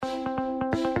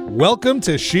Welcome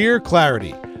to Sheer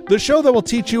Clarity, the show that will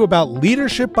teach you about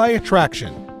leadership by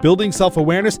attraction, building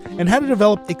self-awareness, and how to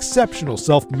develop exceptional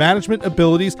self-management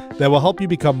abilities that will help you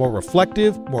become more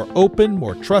reflective, more open,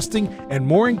 more trusting, and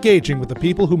more engaging with the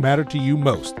people who matter to you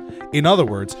most. In other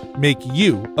words, make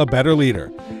you a better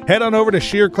leader. Head on over to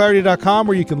sheerclarity.com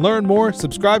where you can learn more,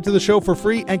 subscribe to the show for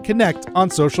free, and connect on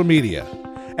social media.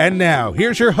 And now,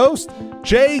 here's your host,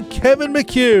 J. Kevin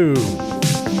McHugh.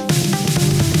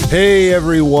 Hey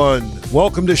everyone,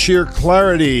 welcome to Sheer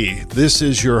Clarity. This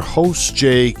is your host,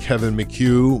 J. Kevin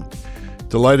McHugh.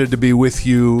 Delighted to be with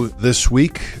you this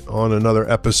week on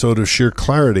another episode of Sheer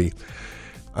Clarity.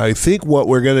 I think what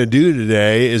we're going to do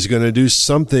today is going to do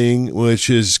something which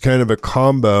is kind of a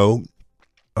combo.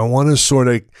 I want to sort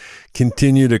of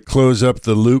continue to close up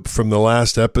the loop from the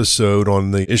last episode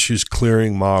on the issues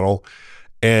clearing model,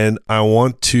 and I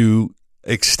want to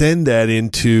extend that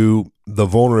into the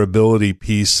vulnerability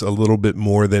piece a little bit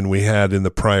more than we had in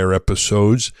the prior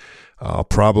episodes. I'll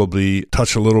probably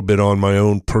touch a little bit on my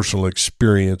own personal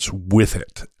experience with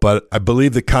it. But I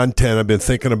believe the content, I've been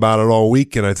thinking about it all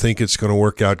week, and I think it's going to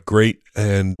work out great,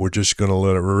 and we're just going to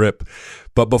let it rip.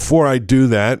 But before I do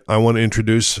that, I want to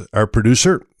introduce our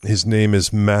producer. His name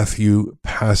is Matthew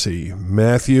Passy.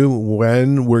 Matthew,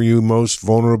 when were you most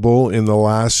vulnerable in the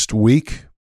last week?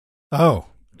 Oh,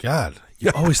 God. You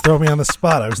always throw me on the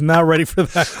spot. I was not ready for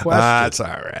that question. That's all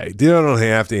right. You don't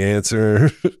have to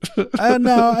answer.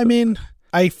 No, I mean,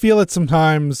 I feel it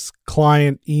sometimes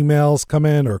client emails come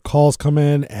in or calls come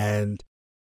in, and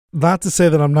not to say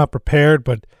that I'm not prepared,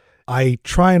 but I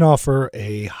try and offer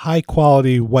a high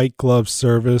quality white glove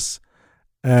service,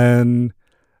 and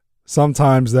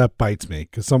sometimes that bites me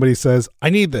because somebody says,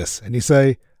 I need this. And you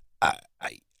say, I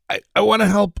want to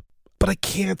help, but I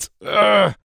can't.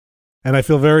 Ugh. And I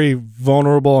feel very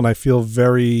vulnerable, and I feel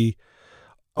very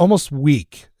almost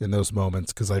weak in those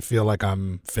moments because I feel like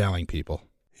I'm failing people.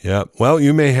 Yeah. Well,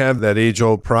 you may have that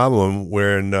age-old problem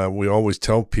where we always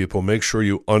tell people, make sure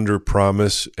you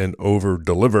under-promise and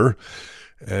over-deliver.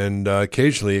 And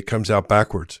occasionally it comes out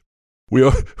backwards. We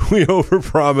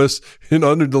over-promise and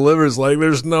under-deliver. It's like,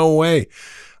 there's no way.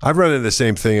 I've run into the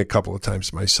same thing a couple of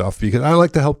times myself because I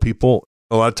like to help people.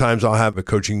 A lot of times I'll have a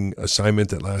coaching assignment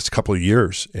that lasts a couple of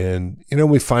years, and,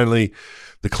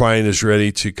 the client is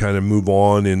ready to kind of move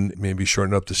on and maybe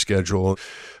shorten up the schedule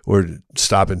or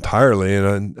stop entirely.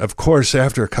 And of course,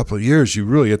 after a couple of years, you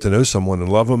really get to know someone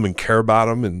and love them and care about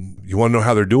them, and you want to know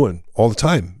how they're doing all the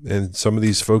time. And some of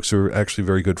these folks are actually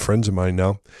very good friends of mine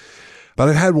now. But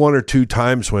I've had one or two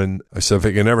times when I said, if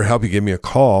I can ever help you, give me a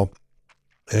call.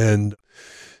 And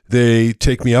they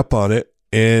take me up on it.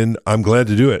 And I'm glad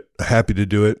to do it, happy to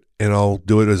do it, and I'll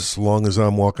do it as long as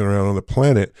I'm walking around on the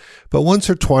planet. But once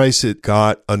or twice it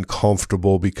got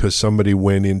uncomfortable because somebody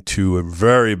went into a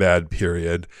very bad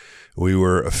period. We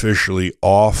were officially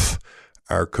off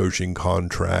our coaching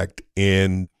contract,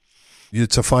 and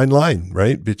it's a fine line,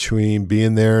 right, between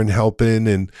being there and helping,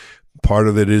 and part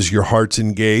of it is your heart's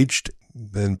engaged,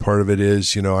 then part of it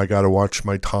is, I got to watch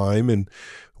my time, and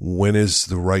when is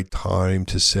the right time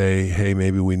to say, hey,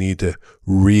 maybe we need to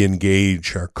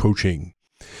re-engage our coaching?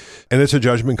 And it's a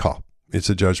judgment call.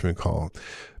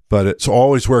 But it's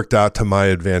always worked out to my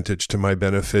advantage, to my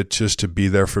benefit, just to be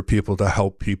there for people, to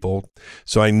help people.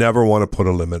 So I never want to put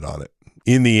a limit on it.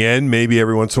 In the end, maybe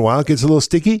every once in a while it gets a little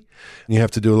sticky and you have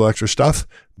to do a little extra stuff.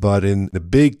 But in the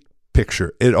big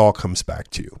picture, it all comes back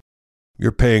to you.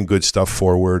 You're paying good stuff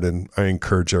forward, and I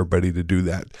encourage everybody to do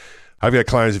that. I've got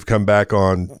clients who've come back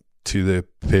on to the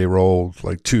payroll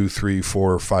like 2, 3,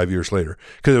 4, 5 years later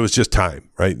because it was just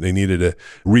time, right? They needed a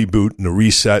reboot and a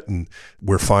reset, and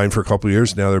we're fine for a couple of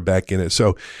years. Now they're back in it.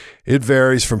 So it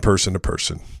varies from person to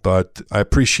person, but I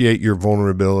appreciate your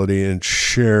vulnerability and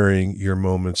sharing your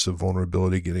moments of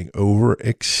vulnerability, getting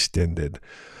overextended.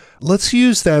 Let's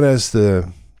use that as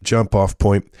the jump off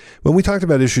point. When we talked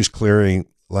about issues clearing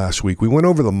last week, we went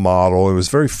over the model. It was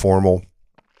very formal.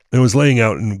 It was laying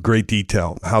out in great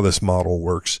detail how this model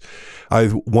works.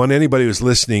 I want anybody who's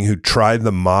listening who tried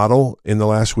the model in the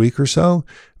last week or so,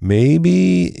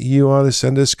 maybe you ought to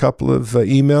send us a couple of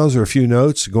emails or a few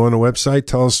notes. Go on the website.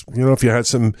 Tell us, if you had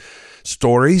some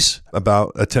stories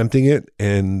about attempting it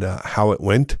and how it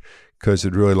went, because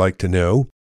I'd really like to know.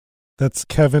 That's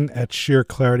Kevin at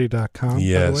sheerclarity.com.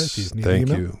 Yes, thank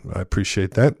you. I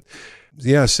appreciate that.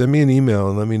 Yeah, send me an email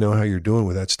and let me know how you're doing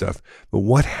with that stuff. But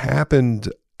what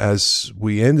happened as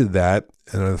we ended that,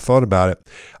 and I thought about it,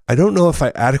 I don't know if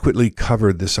I adequately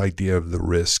covered this idea of the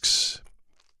risks.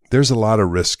 There's a lot of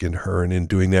risk in her and in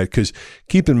doing that, because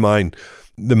keep in mind,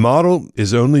 The model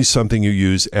is only something you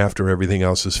use after everything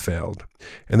else has failed.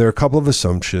 And there are a couple of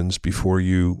assumptions before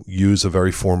you use a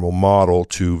very formal model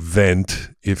to vent,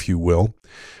 if you will.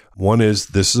 One is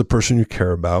this is a person you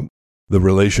care about. The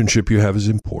relationship you have is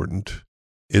important.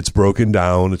 It's broken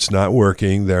down. It's not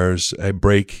working. There's a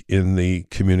break in the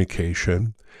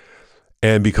communication.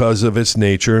 And because of its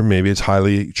nature, maybe it's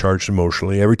highly charged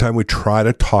emotionally. Every time we try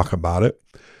to talk about it,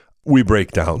 we break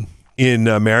down. In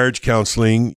marriage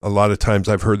counseling, a lot of times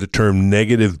I've heard the term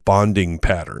negative bonding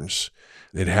patterns.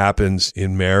 It happens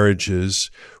in marriages.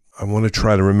 I want to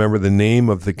try to remember the name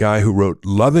of the guy who wrote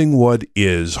Loving What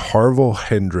Is, Harville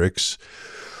Hendricks.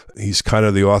 He's kind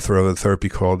of the author of a therapy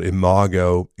called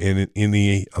Imago. And in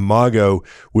the Imago,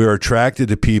 we're attracted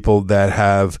to people that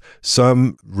have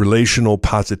some relational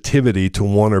positivity to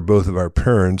one or both of our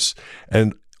parents,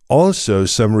 and also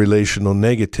some relational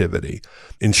negativity.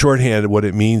 In shorthand, what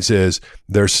it means is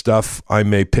there's stuff I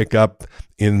may pick up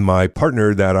in my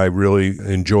partner that I really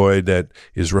enjoy that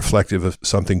is reflective of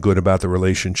something good about the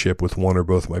relationship with one or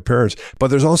both of my parents. But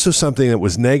there's also something that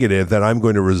was negative that I'm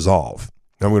going to resolve.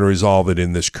 I'm going to resolve it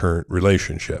in this current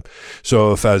relationship.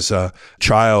 So if as a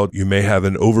child, you may have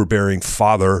an overbearing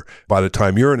father, by the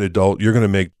time you're an adult, you're going to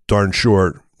make darn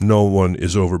sure no one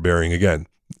is overbearing again.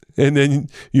 And then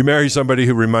you marry somebody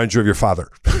who reminds you of your father.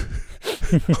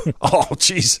 Oh,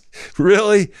 geez,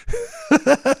 really?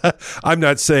 I'm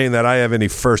not saying that I have any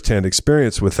firsthand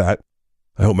experience with that.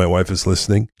 I hope my wife is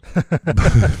listening,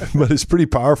 but it's pretty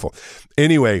powerful.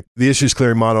 Anyway, the issues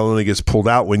clearing model only gets pulled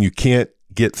out when you can't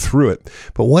get through it.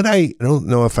 But what I don't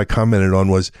know if I commented on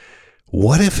was,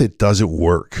 what if it doesn't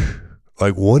work?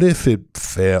 Like, what if it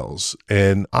fails?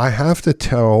 And I have to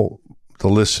tell the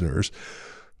listeners,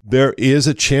 there is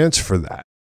a chance for that.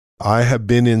 I have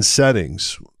been in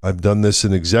settings. I've done this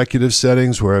in executive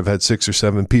settings where I've had 6 or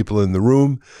 7 people in the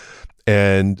room,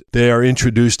 and they are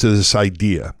introduced to this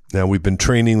idea. Now, we've been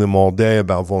training them all day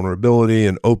about vulnerability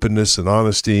and openness and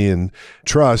honesty and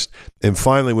trust. And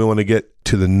finally, we want to get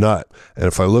to the nut. And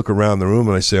if I look around the room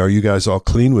and I say, are you guys all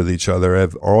clean with each other?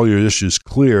 Have all your issues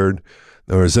cleared?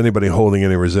 Or is anybody holding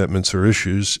any resentments or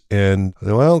issues? And,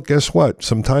 well, guess what?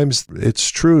 Sometimes it's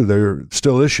true. There are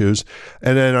still issues.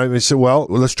 And then I say, well,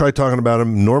 let's try talking about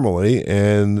them normally.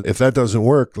 And if that doesn't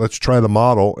work, let's try the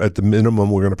model. At the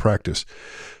minimum, we're going to practice.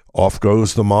 Off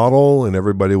goes the model, and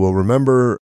everybody will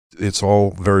remember. It's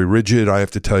all very rigid. I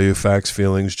have to tell you facts,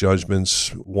 feelings,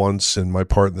 judgments once in my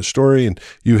part in the story, and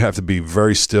you have to be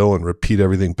very still and repeat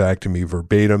everything back to me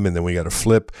verbatim, and then we got to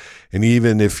flip. And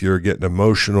even if you're getting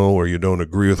emotional or you don't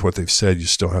agree with what they've said, you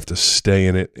still have to stay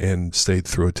in it and stay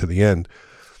through it to the end.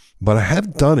 But I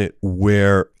have done it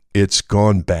where it's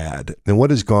gone bad. And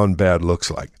what has gone bad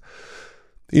looks like.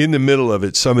 In the middle of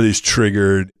it, somebody's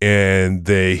triggered and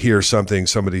they hear something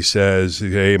somebody says,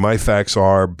 hey, my facts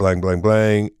are blank, blank,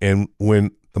 blank. And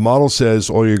when the model says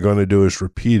all you're going to do is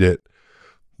repeat it,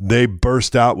 they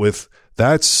burst out with,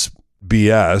 that's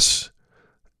BS.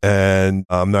 And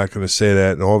I'm not going to say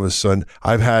that. And all of a sudden,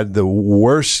 I've had the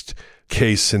worst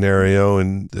case scenario,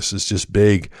 and this is just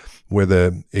big, where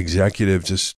the executive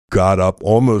just got up,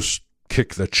 almost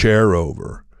kicked the chair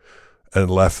over, and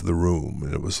left the room.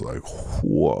 And it was like,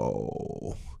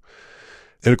 whoa.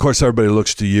 And of course, everybody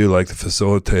looks to you like the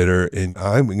facilitator. And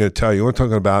I'm going to tell you, we're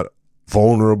talking about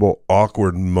vulnerable,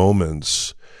 awkward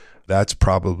moments. That's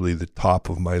probably the top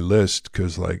of my list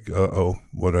because, like, uh-oh,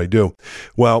 what do I do?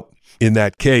 Well, in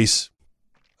that case,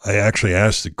 I actually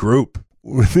asked the group,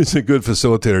 it's a good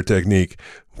facilitator technique,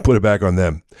 put it back on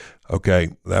them. Okay,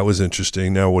 that was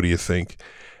interesting. Now, what do you think?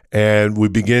 And we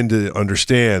begin to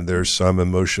understand there's some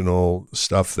emotional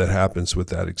stuff that happens with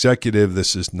that executive.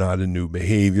 This is not a new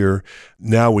behavior.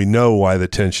 Now we know why the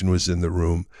tension was in the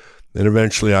room. And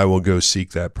eventually I will go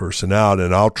seek that person out,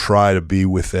 and I'll try to be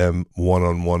with them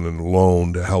one-on-one and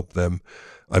alone to help them.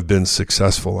 I've been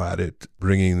successful at it,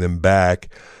 bringing them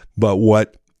back. But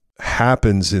what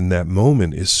happens in that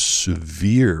moment is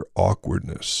severe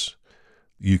awkwardness.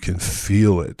 You can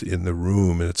feel it in the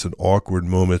room, and it's an awkward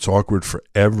moment. It's awkward for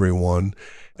everyone,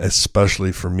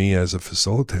 especially for me as a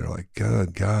facilitator. Like,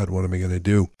 God, what am I going to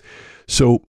do?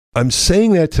 So I'm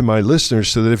saying that to my listeners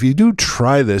so that if you do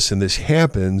try this and this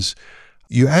happens,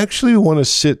 you actually want to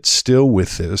sit still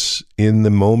with this in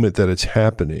the moment that it's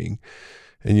happening,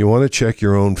 and you want to check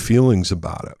your own feelings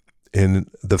about it. And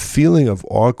the feeling of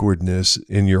awkwardness,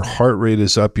 and your heart rate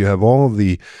is up. You have all of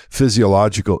the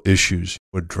physiological issues,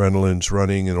 adrenaline's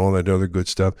running and all that other good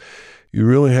stuff. You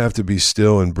really have to be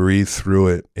still and breathe through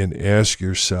it and ask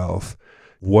yourself,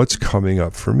 what's coming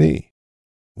up for me?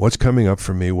 What's coming up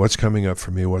for me? What's coming up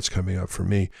for me? What's coming up for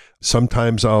me?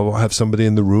 Sometimes I'll have somebody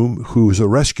in the room who's a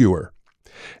rescuer.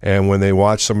 And when they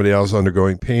watch somebody else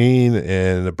undergoing pain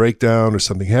and a breakdown or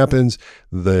something happens,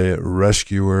 the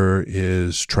rescuer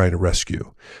is trying to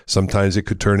rescue. Sometimes it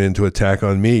could turn into attack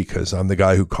on me because I'm the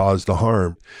guy who caused the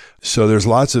harm. So there's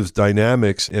lots of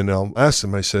dynamics, and I'll ask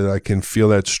them, I said, I can feel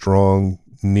that strong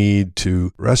need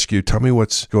to rescue. Tell me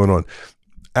what's going on.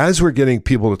 As we're getting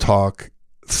people to talk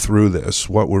through this,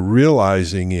 what we're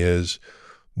realizing is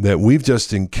that we've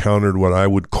just encountered what I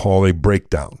would call a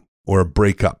breakdown or a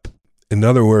breakup. In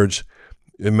other words,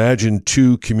 imagine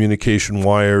two communication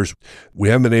wires. We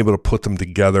haven't been able to put them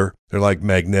together. They're like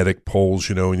magnetic poles,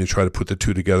 when you try to put the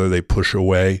two together, they push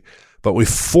away. But we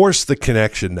force the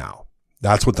connection now.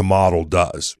 That's what the model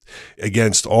does.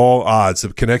 Against all odds,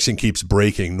 the connection keeps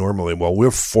breaking normally. Well,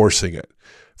 we're forcing it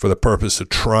for the purpose of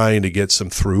trying to get some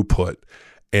throughput.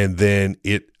 And then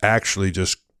it actually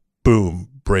just, boom,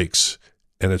 breaks.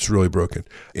 And it's really broken.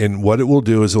 And what it will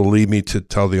do is it'll lead me to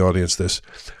tell the audience this.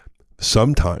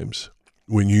 Sometimes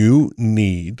when you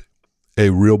need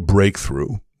a real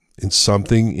breakthrough in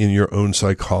something in your own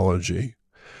psychology,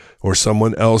 or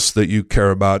someone else that you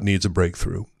care about needs a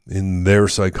breakthrough in their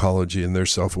psychology and their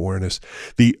self-awareness,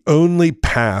 the only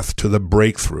path to the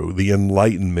breakthrough, the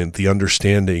enlightenment, the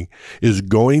understanding is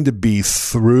going to be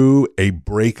through a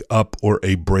breakup or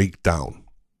a breakdown.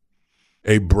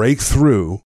 A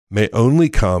breakthrough may only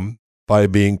come by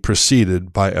being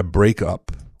preceded by a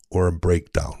breakup or a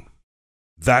breakdown.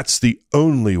 That's the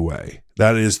only way.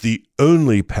 That is the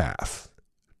only path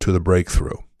to the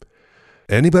breakthrough.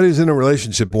 Anybody who's in a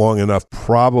relationship long enough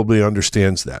probably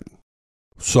understands that.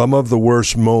 Some of the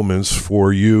worst moments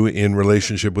for you in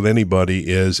relationship with anybody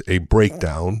is a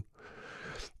breakdown.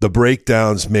 The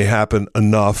breakdowns may happen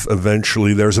enough.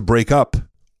 Eventually there's a breakup.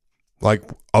 Like,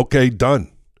 okay,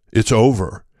 done. It's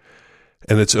over.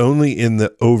 And it's only in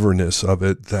the overness of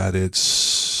it that it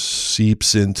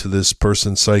seeps into this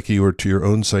person's psyche or to your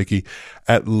own psyche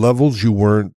at levels you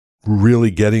weren't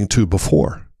really getting to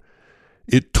before.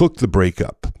 It took the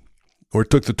breakup, or it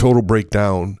took the total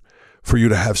breakdown for you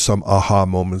to have some aha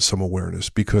moment, some awareness.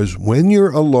 Because when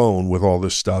you're alone with all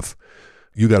this stuff,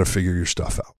 you got to figure your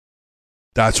stuff out.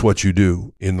 That's what you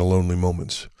do in the lonely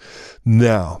moments.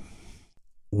 Now,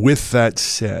 with that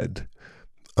said,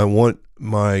 I want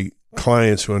my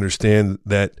clients to understand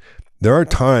that there are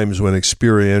times when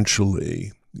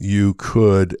experientially you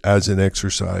could, as an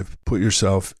exercise, put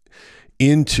yourself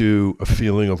into a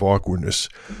feeling of awkwardness.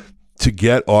 To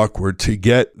get awkward, to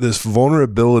get this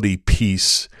vulnerability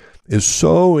piece is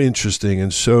so interesting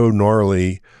and so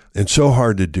gnarly and so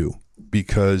hard to do,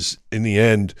 because in the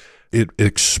end, it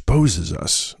exposes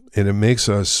us and it makes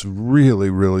us really,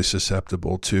 really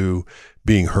susceptible to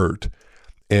being hurt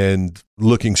and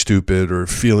looking stupid or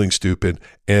feeling stupid.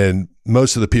 And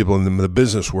most of the people in the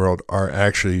business world are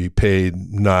actually paid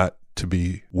not to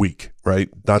be weak, right?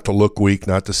 Not to look weak,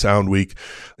 not to sound weak.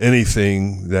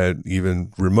 Anything that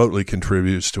even remotely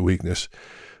contributes to weakness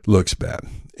looks bad.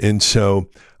 And so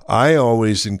I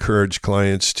always encourage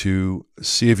clients to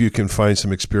see if you can find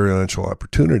some experiential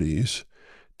opportunities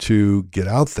to get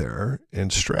out there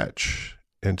and stretch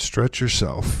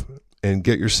yourself and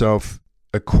get yourself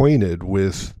acquainted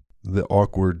with the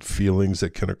awkward feelings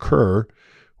that can occur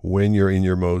when you're in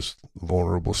your most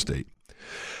vulnerable state.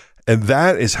 And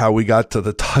that is how we got to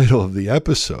the title of the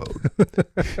episode,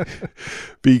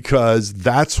 because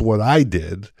that's what I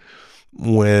did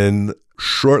when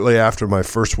shortly after my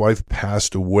first wife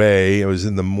passed away. I was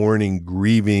in the mourning,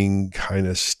 grieving kind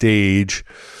of stage.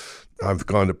 I've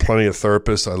gone to plenty of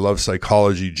therapists. I love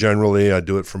psychology generally. I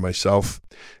do it for myself.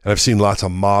 And I've seen lots of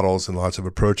models and lots of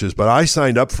approaches. But I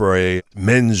signed up for a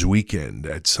men's weekend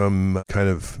at some kind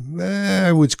of,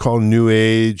 I would call new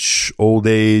age, old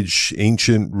age,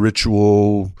 ancient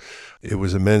ritual. It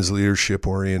was a men's leadership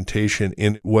orientation.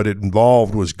 And what it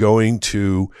involved was going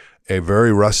to a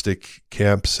very rustic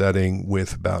camp setting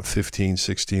with about 15,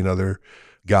 16 other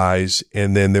guys.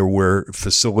 And then there were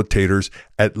facilitators,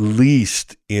 at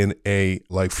least in a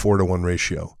 4-to-1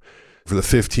 ratio. For the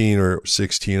 15 or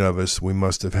 16 of us, we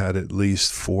must have had at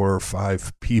least 4 or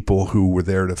 5 people who were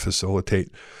there to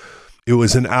facilitate. It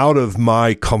was an out of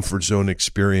my comfort zone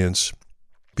experience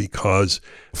because,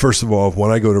 first of all,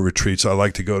 when I go to retreats, I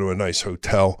like to go to a nice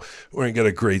hotel where I get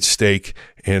a great steak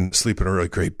and sleep in a really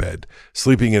great bed.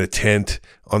 Sleeping in a tent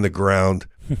on the ground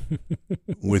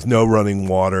with no running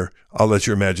water, I'll let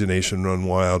your imagination run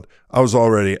wild. I was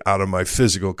already out of my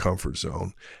physical comfort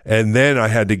zone. And then I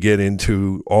had to get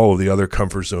into all of the other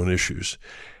comfort zone issues,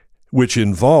 which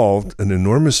involved an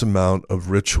enormous amount of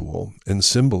ritual and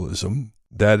symbolism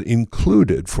that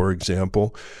included, for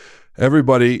example,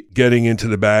 everybody getting into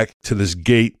the back to this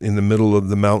gate in the middle of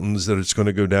the mountains that it's going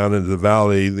to go down into the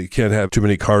valley. They can't have too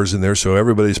many cars in there, so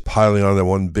everybody's piling on that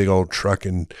one big old truck,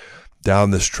 and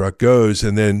down this truck goes.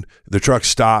 And then the truck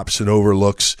stops and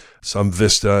overlooks some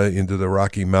vista into the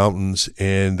Rocky Mountains,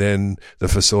 and then the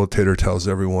facilitator tells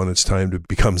everyone it's time to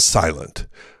become silent.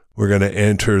 We're going to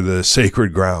enter the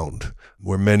sacred ground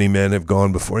where many men have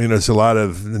gone before. It's a lot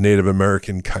of the Native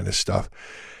American kind of stuff.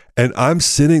 And I'm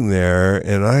sitting there,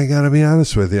 and I got to be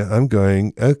honest with you, I'm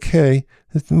going, okay,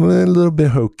 it's a little bit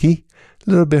hokey.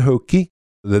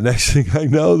 The next thing I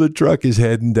know, the truck is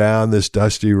heading down this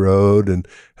dusty road, and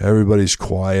everybody's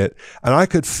quiet. And I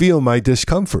could feel my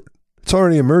discomfort. It's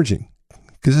already emerging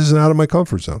because this is out of my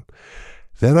comfort zone.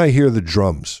 Then I hear the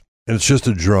drums, and it's just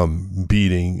a drum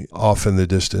beating off in the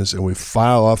distance, and we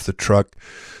file off the truck,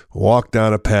 walk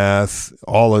down a path,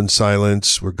 all in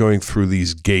silence. We're going through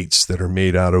these gates that are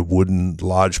made out of wooden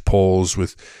lodge poles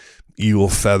with eagle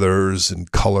feathers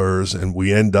and colors, and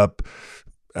we end up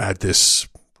at this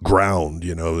ground,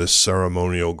 this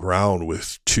ceremonial ground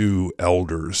with two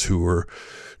elders who were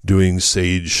doing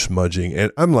sage smudging.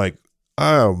 And I'm like,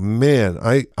 oh man,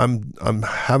 I'm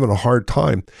having a hard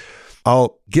time.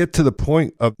 I'll get to the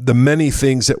point of the many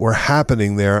things that were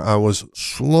happening there. I was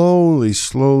slowly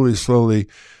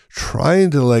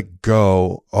trying to let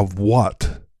go of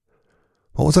what?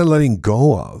 What was I letting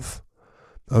go of?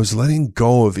 I was letting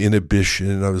go of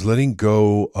inhibition. I was letting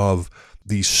go of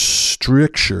these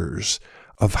strictures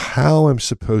of how I'm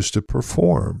supposed to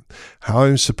perform, how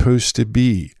I'm supposed to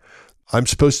be. I'm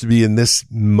supposed to be in this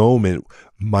moment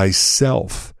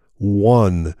myself,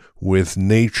 one with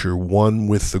nature, one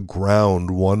with the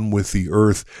ground, one with the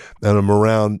earth. And I'm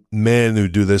around men who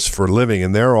do this for a living,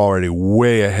 and they're already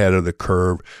way ahead of the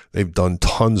curve. They've done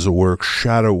tons of work,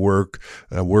 shadow work.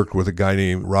 I worked with a guy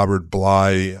named Robert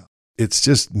Bly. It's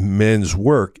just men's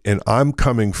work. And I'm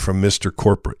coming from Mr.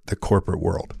 Corporate, the corporate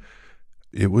world.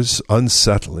 It was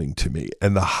unsettling to me.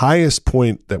 And the highest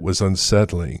point that was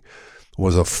unsettling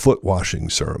was a foot washing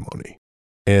ceremony.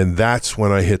 And that's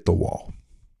when I hit the wall,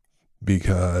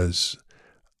 because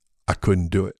I couldn't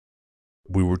do it.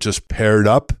 We were just paired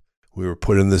up. We were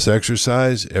put in this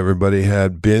exercise. Everybody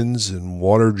had bins and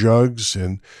water jugs,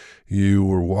 and you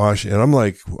were washing. And I'm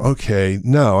like, okay,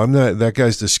 no, I'm not. That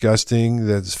guy's disgusting.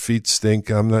 His feet stink.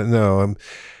 I'm not. No,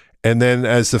 And then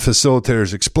as the facilitator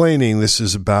is explaining, this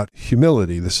is about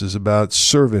humility. This is about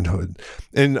servanthood.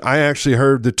 And I actually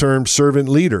heard the term servant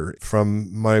leader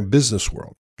from my business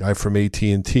world. Guy from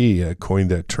AT&T coined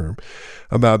that term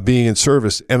about being in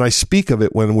service. And I speak of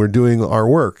it when we're doing our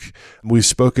work. We've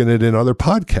spoken it in other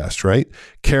podcasts, right?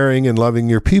 Caring and loving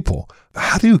your people.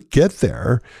 How do you get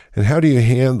there? And how do you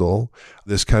handle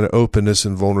this kind of openness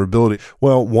and vulnerability?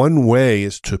 Well, one way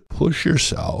is to push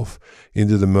yourself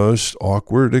into the most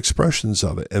awkward expressions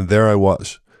of it. And there I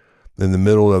was in the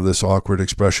middle of this awkward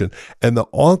expression. And the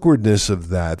awkwardness of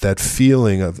that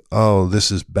feeling of, oh,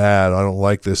 this is bad. I don't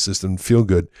like this. This doesn't feel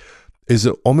good, is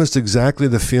almost exactly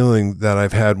the feeling that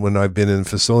I've had when I've been in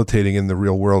facilitating in the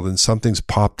real world and something's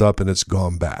popped up and it's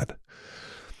gone bad.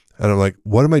 And I'm like,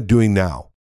 what am I doing now?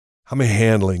 How am I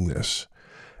handling this?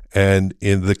 And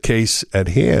in the case at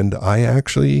hand, I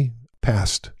actually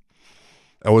passed.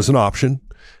 That was an option,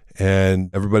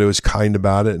 and everybody was kind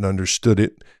about it and understood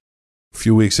it. A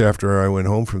few weeks after I went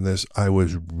home from this, I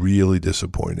was really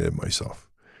disappointed in myself.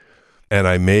 And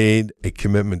I made a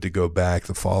commitment to go back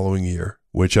the following year,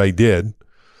 which I did.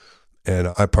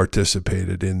 And I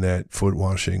participated in that foot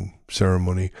washing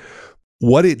ceremony.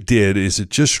 What it did is it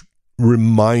just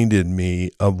reminded me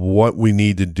of what we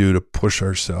need to do to push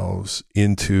ourselves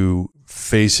into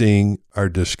facing our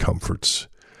discomforts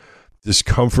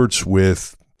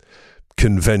with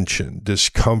convention,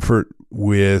 discomfort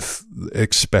with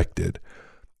expected.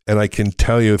 And I can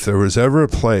tell you, if there was ever a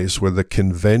place where the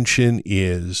convention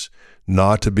is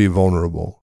not to be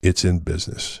vulnerable, it's in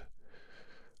business.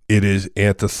 It is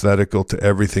antithetical to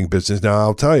everything business. Now,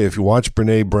 I'll tell you, if you watch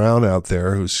Brene Brown out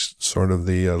there, who's sort of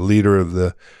the leader of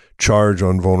the charge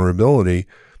on vulnerability,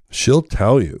 she'll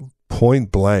tell you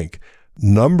point blank,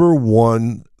 number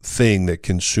one thing that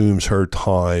consumes her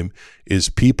time is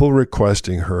people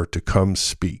requesting her to come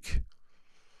speak.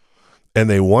 And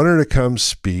they want her to come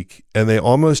speak, and they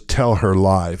almost tell her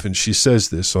live. And she says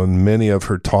this on many of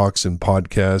her talks and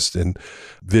podcasts and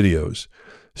videos.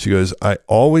 She goes, I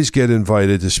always get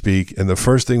invited to speak, and the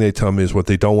first thing they tell me is what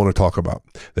they don't want to talk about.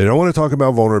 They don't want to talk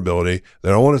about vulnerability. They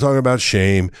don't want to talk about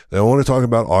shame. They don't want to talk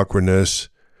about awkwardness.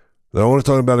 They don't want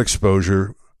to talk about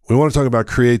exposure. We want to talk about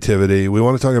creativity. We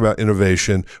want to talk about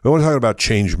innovation. We want to talk about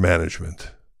change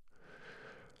management.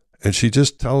 And she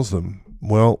just tells them,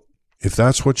 well, if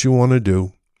that's what you want to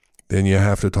do, then you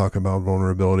have to talk about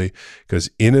vulnerability, because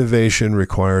innovation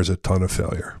requires a ton of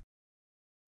failure.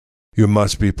 You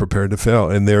must be prepared to fail.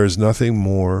 And there is nothing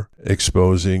more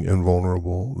exposing and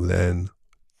vulnerable than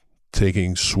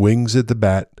taking swings at the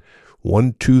bat.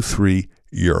 1, 2, 3,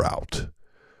 you're out.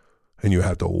 And you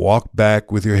have to walk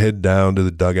back with your head down to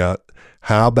the dugout.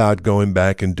 How about going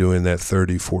back and doing that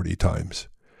 30, 40 times?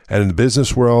 And in the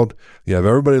business world, you have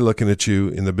everybody looking at you.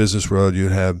 In the business world,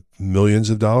 you'd have millions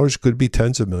of dollars, could be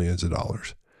tens of millions of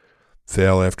dollars.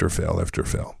 Fail after fail after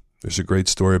fail. There's a great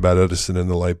story about Edison and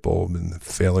the light bulb and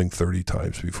failing 30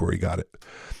 times before he got it.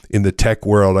 In the tech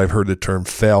world, I've heard the term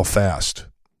fail fast.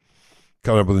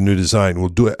 Coming up with a new design. We'll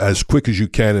do it as quick as you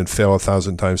can and fail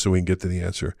 1,000 times so we can get to the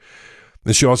answer.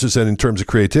 And she also said in terms of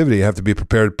creativity, you have to be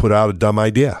prepared to put out a dumb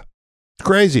idea. It's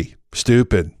crazy.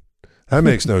 Stupid. That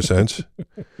makes no sense.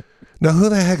 Now, who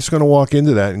the heck's going to walk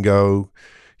into that and go,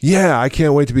 yeah, I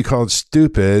can't wait to be called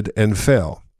stupid and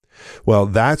fail? Well,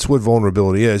 that's what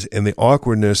vulnerability is and the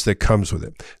awkwardness that comes with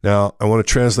it. Now, I want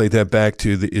to translate that back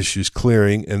to the issues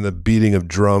clearing and the beating of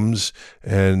drums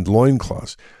and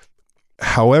loincloths.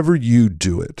 However you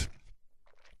do it,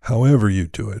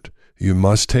 you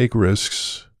must take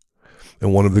risks.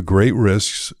 And one of the great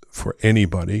risks for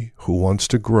anybody who wants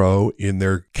to grow in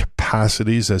their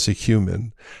capacities as a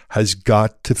human has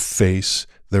got to face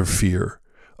their fear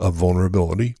of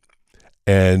vulnerability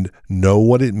and know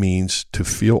what it means to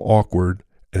feel awkward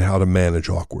and how to manage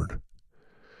awkward.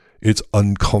 It's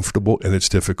uncomfortable and it's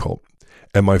difficult.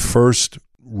 And my first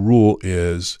rule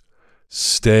is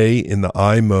stay in the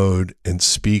I mode and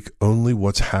speak only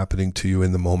what's happening to you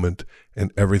in the moment,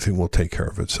 and everything will take care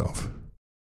of itself.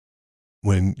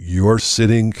 When you're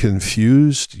sitting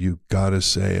confused, you gotta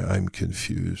say, I'm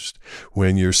confused.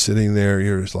 When you're sitting there,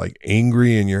 you're just like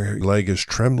angry and your leg is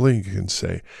trembling, you can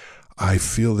say, I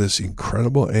feel this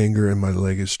incredible anger and my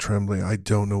leg is trembling. I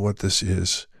don't know what this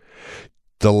is.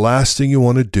 The last thing you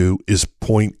want to do is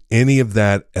point any of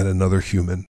that at another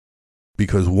human.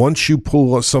 Because once you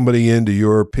pull somebody into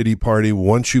your pity party,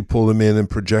 once you pull them in and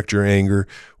project your anger,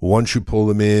 once you pull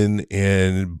them in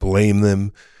and blame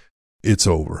them, it's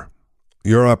over.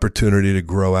 Your opportunity to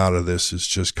grow out of this has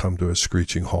just come to a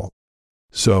screeching halt.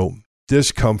 So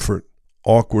discomfort,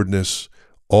 awkwardness,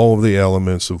 all of the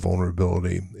elements of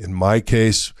vulnerability. In my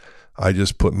case, I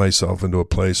just put myself into a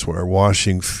place where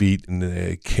washing feet in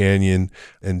a canyon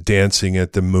and dancing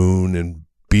at the moon and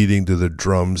beating to the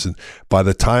drums. And by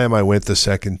the time I went the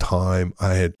second time,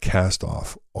 I had cast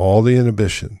off all the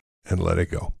inhibition and let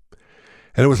it go.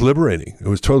 And it was liberating. It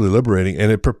was totally liberating.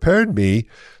 And it prepared me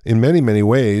in many, many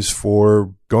ways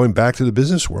for going back to the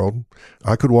business world.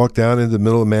 I could walk down into the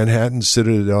middle of Manhattan, sit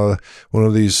at one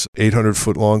of these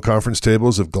 800-foot-long conference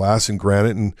tables of glass and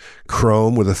granite and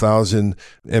chrome with 1,000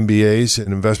 MBAs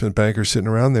and investment bankers sitting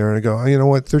around there. And I go, oh, you know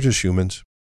what? They're just humans.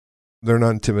 They're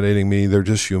not intimidating me. They're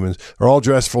just humans. They're all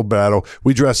dressed for battle.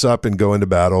 We dress up and go into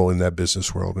battle in that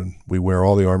business world, and we wear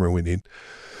all the armor we need.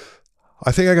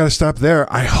 I think I got to stop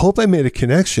there. I hope I made a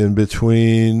connection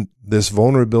between this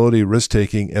vulnerability,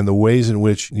 risk-taking, and the ways in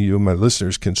which you, my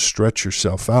listeners, can stretch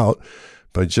yourself out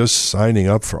by just signing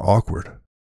up for awkward.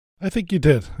 I think you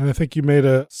did. And I think you made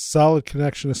a solid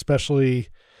connection, especially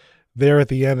there at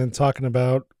the end and talking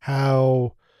about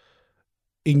how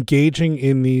engaging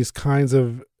in these kinds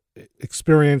of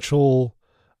experiential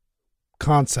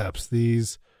concepts, the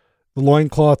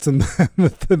loincloths and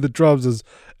the drums,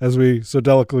 as we so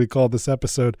delicately called this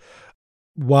episode,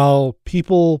 while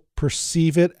people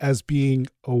perceive it as being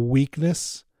a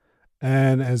weakness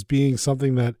and as being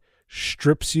something that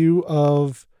strips you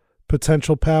of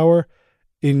potential power,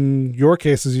 in your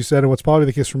case, as you said, and what's probably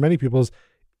the case for many people, is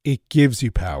it gives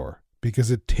you power because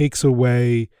it takes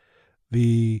away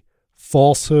the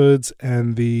falsehoods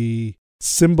and the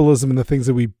symbolism and the things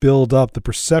that we build up, the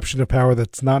perception of power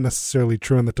that's not necessarily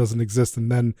true and that doesn't exist,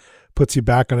 and then puts you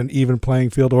back on an even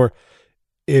playing field. Or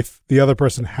if the other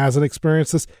person hasn't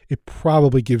experienced this, it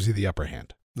probably gives you the upper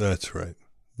hand. That's right.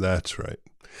 That's right.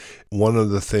 One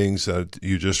of the things that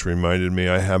you just reminded me,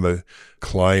 I have a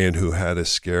client who had a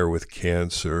scare with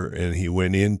cancer, and he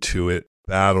went into it,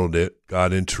 battled it,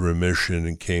 got into remission,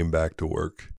 and came back to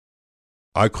work.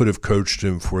 I could have coached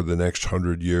him for the next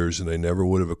 100 years, and I never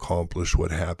would have accomplished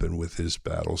what happened with his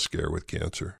battle scare with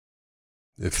cancer.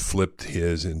 It flipped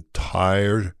his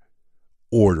entire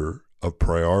order of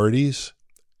priorities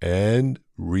and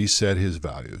reset his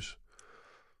values,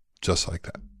 just like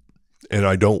that. And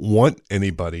I don't want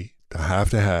anybody to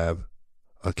have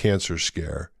a cancer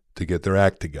scare to get their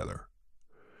act together.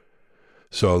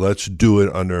 So let's do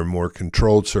it under more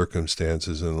controlled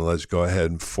circumstances, and let's go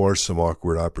ahead and force some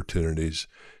awkward opportunities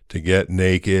to get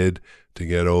naked, to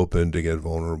get open, to get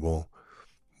vulnerable.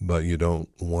 But you don't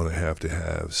want to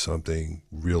have something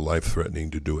real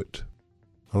life-threatening to do it.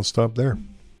 I'll stop there.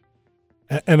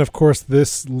 And of course,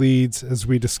 this leads, as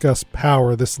we discuss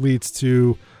power, this leads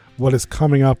to what is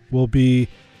coming up will be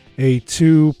a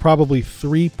 2, probably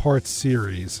 3-part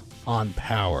series on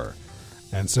power.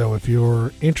 And so if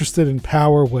you're interested in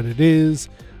power, what it is,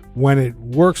 when it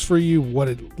works for you, what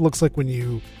it looks like when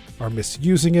you are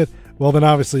misusing it, well, then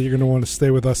obviously you're going to want to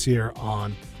stay with us here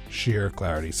on Sheer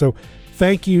Clarity. So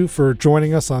thank you for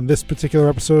joining us on this particular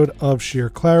episode of Sheer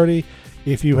Clarity.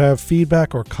 If you have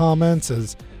feedback or comments,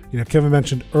 as Kevin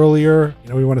mentioned earlier,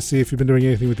 we want to see if you've been doing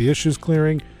anything with the issues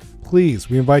clearing. Please,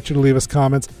 we invite you to leave us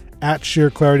comments at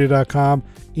sheerclarity.com.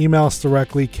 Email us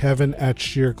directly,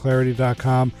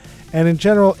 kevin@sheerclarity.com. And in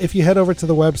general, if you head over to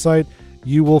the website,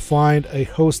 you will find a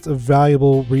host of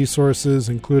valuable resources,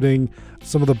 including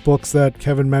some of the books that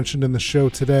Kevin mentioned in the show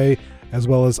today, as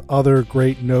well as other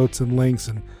great notes and links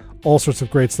and all sorts of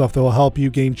great stuff that will help you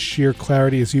gain sheer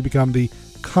clarity as you become the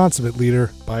consummate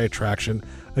leader by attraction.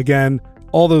 Again,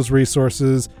 all those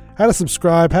resources, how to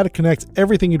subscribe, how to connect,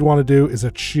 everything you'd want to do is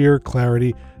at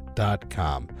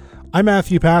sheerclarity.com. I'm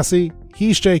Matthew Passy,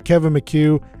 he's J. Kevin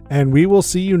McHugh, and we will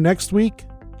see you next week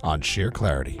on Sheer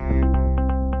Clarity.